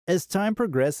As time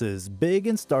progresses, big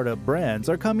and startup brands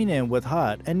are coming in with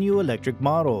hot and new electric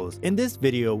models. In this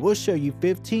video, we'll show you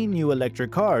 15 new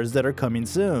electric cars that are coming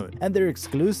soon, and their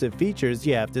exclusive features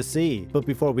you have to see. But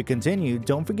before we continue,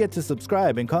 don't forget to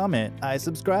subscribe and comment, "I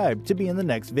subscribe," to be in the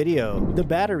next video. The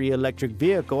battery electric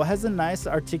vehicle has a nice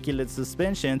articulate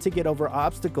suspension to get over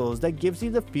obstacles that gives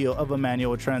you the feel of a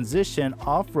manual transmission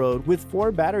off-road, with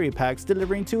 4 battery packs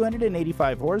delivering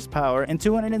 285 horsepower and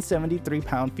 273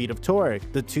 pound-feet of torque.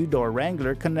 The two-door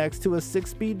Wrangler connects to a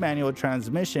 6-speed manual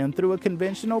transmission through a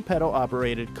conventional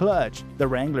pedal-operated clutch. The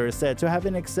Wrangler is said to have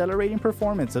an accelerating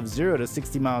performance of 0 to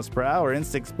 60 miles per hour in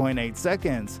 6.8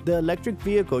 seconds. The electric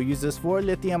vehicle uses 4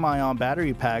 lithium-ion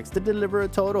battery packs to deliver a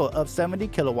total of 70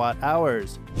 kilowatt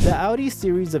hours. The Audi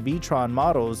series of e-tron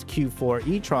models, Q4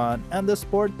 e-tron, and the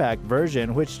Sportback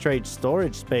version, which trades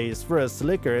storage space for a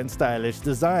slicker and stylish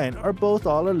design, are both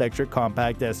all-electric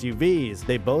compact SUVs.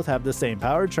 They both have the same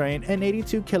powertrain and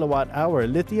 82 kilowatt-hour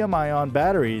lithium-ion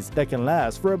batteries that can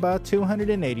last for about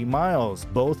 280 miles.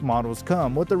 Both models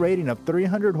come with a rating of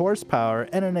 300 horsepower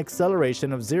and an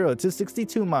acceleration of 0 to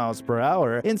 62 miles per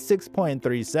hour in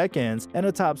 6.3 seconds and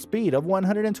a top speed of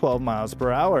 112 miles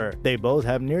per hour. They both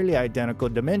have nearly identical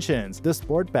dimensions. The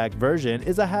Sportback version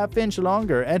is a half-inch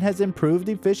longer and has improved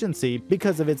efficiency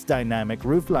because of its dynamic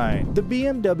roofline. The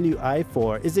BMW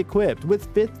i4 is equipped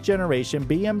with 5th-generation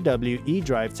BMW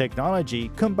eDrive technology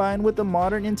combined with a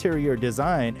modern interior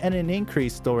design and an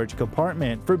increased storage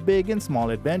compartment for big and small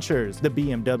adventures. The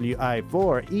BMW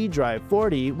i4 eDrive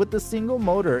 40 with the single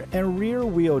motor and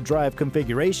rear-wheel drive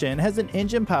configuration has an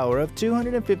engine power of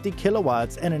 250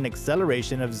 kilowatts and an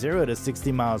acceleration of 0 to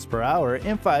 60 miles per hour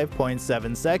in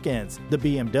 5.7 seconds. The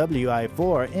BMW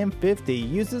i4 M50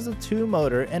 uses a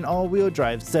 2-motor and all-wheel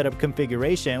drive setup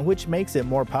configuration, which makes it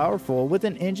more powerful with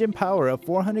an engine power of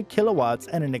 400 kilowatts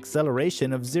and an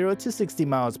acceleration of 0 to 60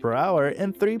 miles per hour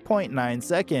in 3.9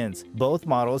 seconds. Both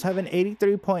models have an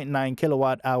 83.9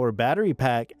 kilowatt-hour battery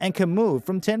pack and can move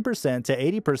from 10% to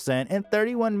 80% in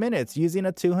 31 minutes using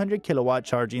a 200 kilowatt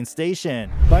charging station.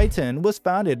 Byton was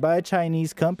founded by a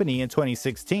Chinese company in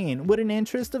 2016 with an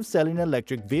interest of selling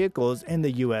electric vehicles in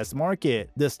the US market.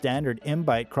 The standard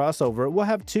M-Byte crossover will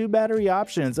have 2 battery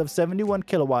options of 71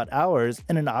 kilowatt-hours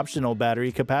and an optional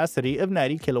battery capacity of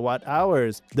 90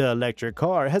 kilowatt-hours. The electric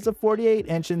car has a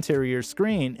 48-inch interior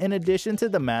screen in addition to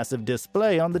the massive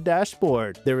display on the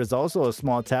dashboard. There is also a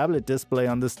small tablet display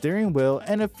on the steering wheel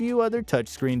and a few other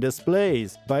touchscreen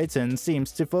displays. Byton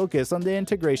seems to focus on the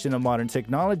integration of modern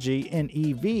technology in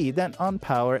EV than on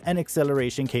power and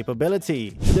acceleration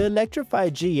capability. The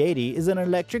electrified G80 is an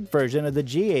electric version of the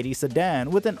G80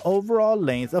 sedan with an overall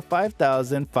length of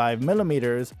 5,005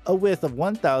 mm, a width of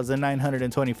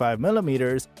 1,925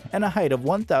 mm, and a height of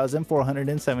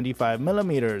 1,475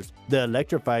 mm. The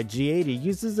electrified G80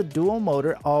 uses a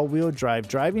dual-motor all-wheel drive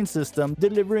driving system,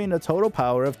 delivering a total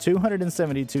power of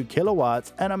 272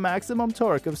 kilowatts and a maximum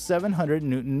torque of 700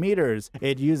 Nm.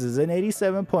 It uses an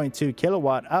 87.2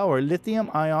 kilowatt-hour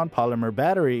lithium-ion polymer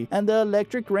battery, and the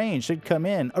electric range should come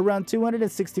in around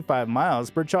 265 miles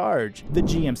per charge. The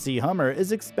GMC Hummer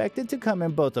is expected to come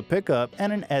in both a pickup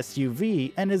and an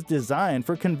SUV and is designed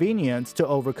for convenience to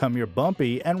overcome your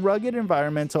bumpy and rugged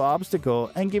environmental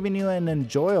obstacle and giving you an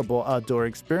enjoyable outdoor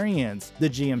experience. The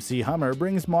GMC Hummer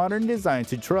brings modern design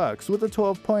to trucks with a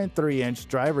 12.3-inch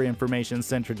driver information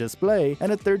center display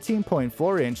and a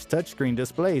 13.4-inch touchscreen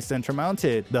display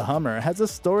center-mounted. The Hummer has a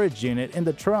storage unit in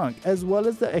the trunk as well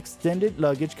as the extended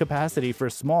luggage capacity for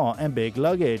small and big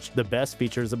luggage. The best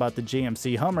features about the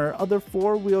GMC Hummer are the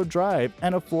 4-wheel drive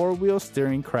and a 4-wheel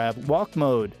steering crab walk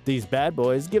mode. These bad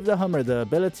boys give the Hummer the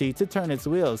ability to turn its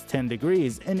wheels 10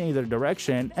 degrees in either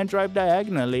direction and drive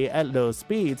diagonally at low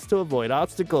speeds to avoid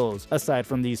obstacles. Aside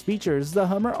from these features, the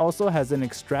Hummer also has an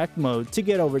extract mode to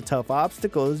get over tough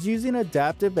obstacles using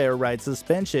adaptive air ride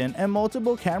suspension and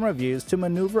multiple camera views to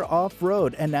maneuver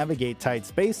off-road and navigate tight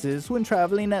spaces when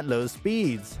traveling at low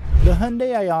speeds. The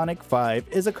Hyundai Ioniq 5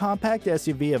 is a compact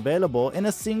SUV available in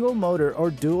a single-motor or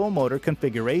dual-motor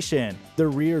configuration. The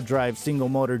rear-drive single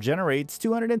motor generates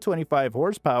 225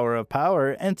 horsepower of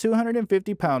power and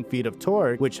 250 pound-feet of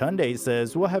torque, which Hyundai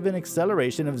says will have an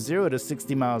acceleration of 0 to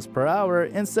 60 miles per hour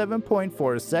in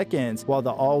 7.4 seconds, while the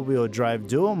all-wheel drive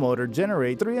dual motor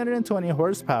generates 320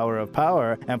 horsepower of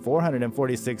power and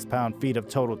 446 pound-feet of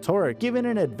total torque, giving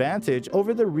an advantage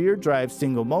over the rear-drive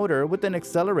single motor with an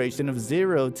acceleration of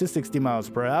 0 to 60 miles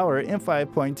per hour in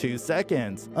 5.2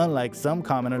 seconds. Unlike some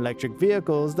common electric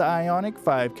vehicles, the Ioniq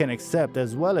 5 can accept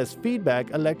as well as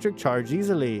feedback electric charge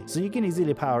easily, so you can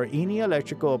easily power any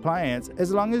electrical appliance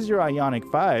as long as your Ioniq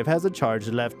 5 has a charge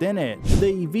left in it.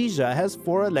 The Evija has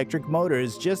 4 electric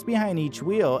motors just behind each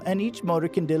wheel model, and each motor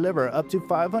can deliver up to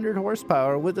 500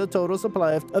 horsepower with a total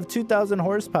supply of 2,000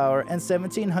 horsepower and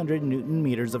 1,700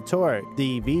 Newton-meters of torque.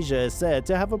 The eVisia is said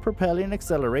to have a propelling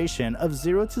acceleration of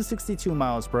 0 to 62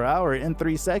 miles per hour in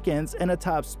 3 seconds and a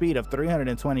top speed of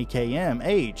 320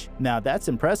 km/h. Now that's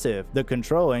impressive. The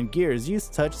control and gears use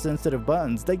touch-sensitive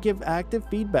buttons that give active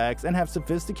feedbacks and have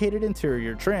sophisticated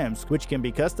interior trims, which can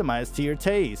be customized to your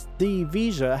taste. The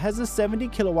eVisia has a 70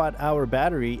 kilowatt-hour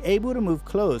battery able to move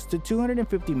close to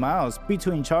 250 miles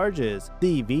between charges.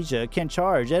 The eVisia can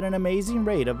charge at an amazing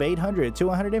rate of 800 to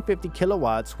 150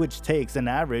 kilowatts, which takes an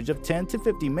average of 10 to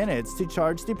 50 minutes to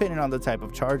charge depending on the type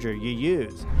of charger you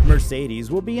use.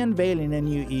 Mercedes will be unveiling a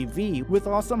new EV with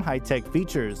awesome high-tech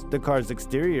features. The car's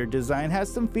exterior design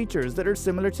has some features that are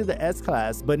similar to the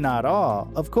S-Class, but not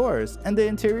all, of course, and the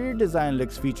interior design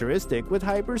looks futuristic with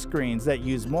hyper screens that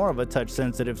use more of a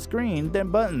touch-sensitive screen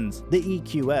than buttons. The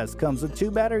EQS comes with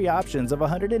 2 battery options of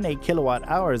 108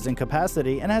 kilowatt-hours in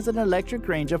capacity and has an electric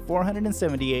range of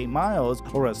 478 miles,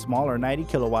 or a smaller 90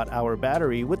 kilowatt-hour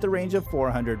battery with a range of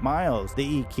 400 miles.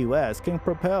 The EQS can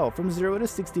propel from 0 to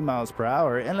 60 miles per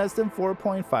hour in less than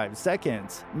 4.5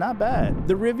 seconds. Not bad.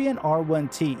 The Rivian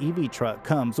R1T EV truck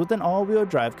comes with an all-wheel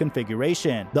drive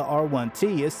configuration. The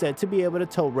R1T is said to be able to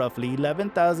tow roughly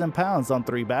 11,000 pounds on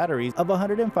 3 batteries of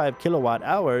 105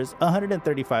 kilowatt-hours,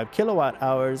 135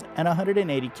 kilowatt-hours, and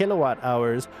 180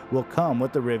 kilowatt-hours will come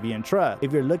with the Rivian truck.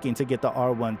 If you're looking to get the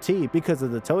R1T because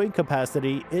of the towing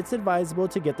capacity, it's advisable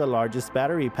to get the largest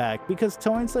battery pack because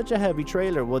towing such a heavy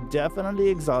trailer will definitely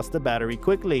exhaust the battery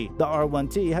quickly. The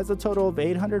R1T has a total of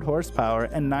 800 horsepower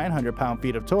and 900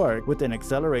 pound-feet of torque with an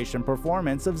acceleration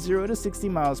performance of 0 to 60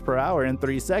 miles per hour in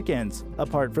 3 seconds.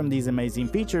 Apart from these amazing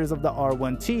features of the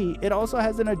R1T, it also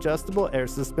has an adjustable air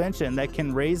suspension that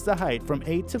can raise the height from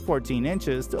 8 to 14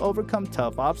 inches to overcome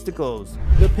tough obstacles.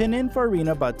 The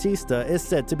Pininfarina Battista is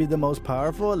said to be the most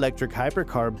powerful electric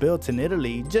hypercar built in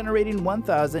Italy, generating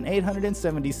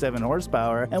 1,877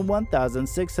 horsepower and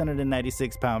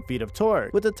 1,696 pound-feet of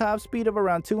torque. With a top speed of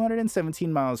around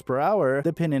 217 miles per hour,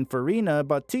 the Pininfarina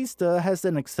Battista has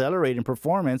an accelerating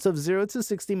performance of 0 to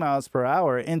 60 miles per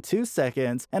hour in 2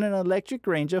 seconds and an electric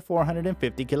range of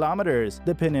 450 kilometers.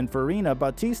 The Pininfarina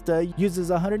Battista uses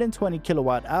a 120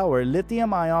 kilowatt-hour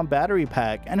lithium-ion battery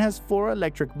pack and has 4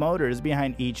 electric motors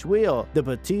behind each wheel. The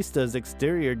Battista's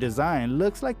exterior design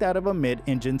looks like that of a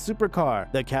mid-engine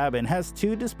supercar. The cabin has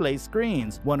 2 display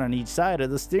screens, one on each side of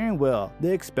the steering wheel.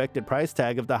 The expected price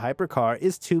tag of the hypercar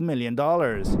is $2 million.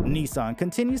 Nissan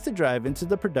continues to drive into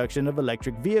the production of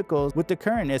electric vehicles with the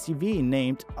current SUV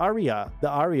named Ariya. The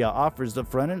Ariya offers the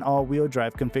front and all-wheel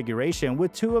drive configuration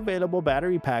with 2 available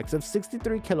battery packs of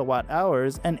 63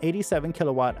 kilowatt-hours and 87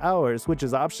 kilowatt-hours, which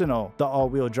is optional. The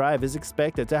all-wheel drive is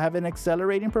expected to have an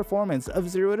accelerating performance of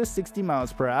 0 to 60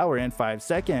 miles per hour in 5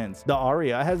 seconds. The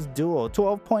Ariya has dual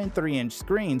 12.3-inch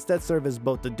screens that serve as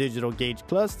both the digital gauge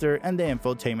cluster and the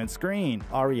infotainment screen.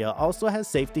 Ariya also has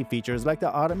safety features like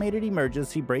the automated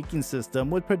emergency braking system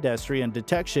with pedestrian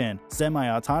detection,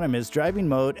 semi-autonomous driving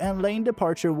mode, and lane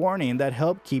departure warning that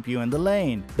help keep you in the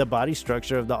lane. The body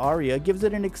structure of the Ariya gives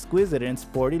it an exquisite and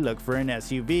sporty look for an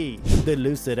SUV. The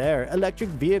Lucid Air electric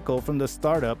vehicle from the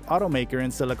startup automaker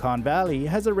in Silicon Valley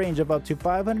has a range of up to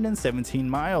 517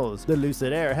 miles. The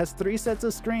Lucid Air has 3 sets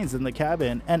of screens in the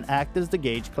cabin and act as the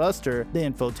gauge cluster, the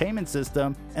infotainment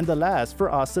system, and the last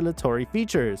for oscillatory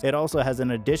features. It also has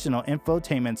an additional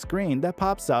infotainment screen that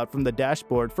pops out from the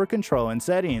dashboard for control and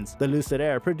settings. The Lucid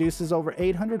Air produces over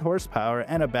 800 horsepower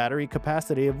and a battery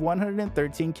capacity of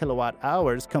 113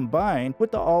 kilowatt-hours combined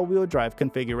with the all-wheel drive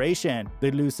configuration.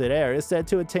 The Lucid Air is said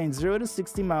to attain 0 to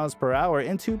 60 miles per hour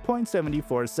in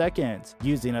 2.74 seconds.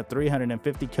 Using a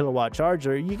 350 kilowatt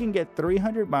charger, you can get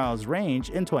 300 miles range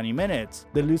in 20 minutes.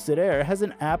 The Lucid Air has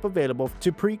an app available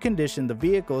to precondition the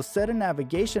vehicle, set a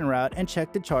navigation route, and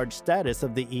check the charge status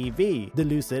of the EV. The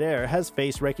Lucid Air has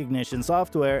face recognition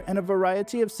software and a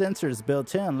variety of sensors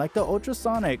built in like the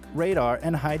ultrasonic, radar,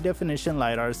 and high-definition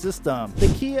LiDAR system. The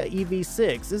Kia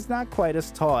EV6 is not quite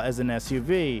as tall as an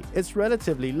SUV. It's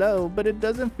relatively low, but it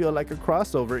doesn't feel like a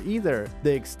crossover either.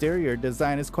 The exterior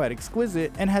design is quite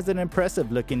exquisite and has an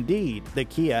impressive look indeed. The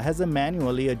Kia has a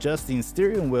manually adjusting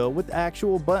steering wheel with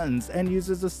actual buttons and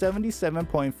uses a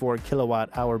 77.4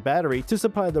 kilowatt-hour battery to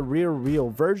supply the rear wheel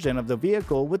version of the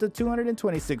vehicle with a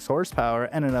 226 horsepower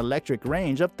and an electric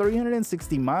range of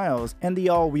 360 miles, and the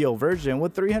all-wheel version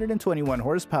with 321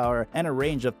 horsepower and a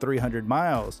range of 300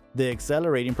 miles. The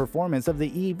accelerating performance of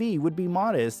the EV would be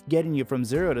modest, getting you from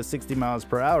 0 to 60 miles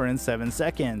per hour in 7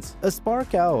 seconds.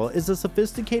 Aspark Owl is a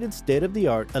sophisticated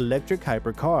state-of-the-art electric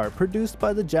hypercar produced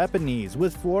by the Japanese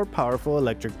with 4 powerful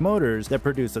electric motors that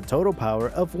produce a total power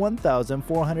of 1,400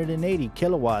 480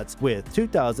 kilowatts with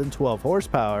 2,012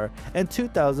 horsepower and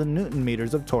 2,000 newton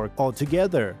meters of torque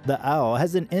altogether. The Owl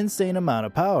has an insane amount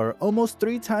of power, almost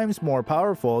 3 times more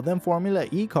powerful than Formula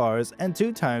E cars and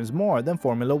 2 times more than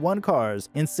Formula 1 cars.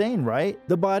 Insane, right?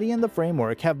 The body and the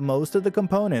framework have most of the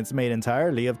components made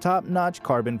entirely of top-notch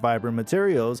carbon fiber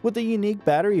materials with a unique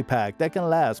battery pack that can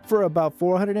last for about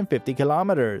 450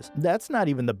 kilometers. That's not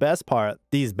even the best part.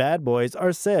 These bad boys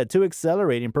are said to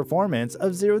accelerate in performance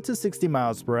of 0 to 60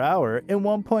 miles per hour in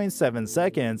 1.7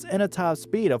 seconds and a top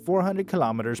speed of 400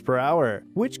 kilometers per hour.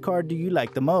 Which car do you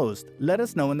like the most? Let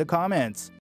us know in the comments.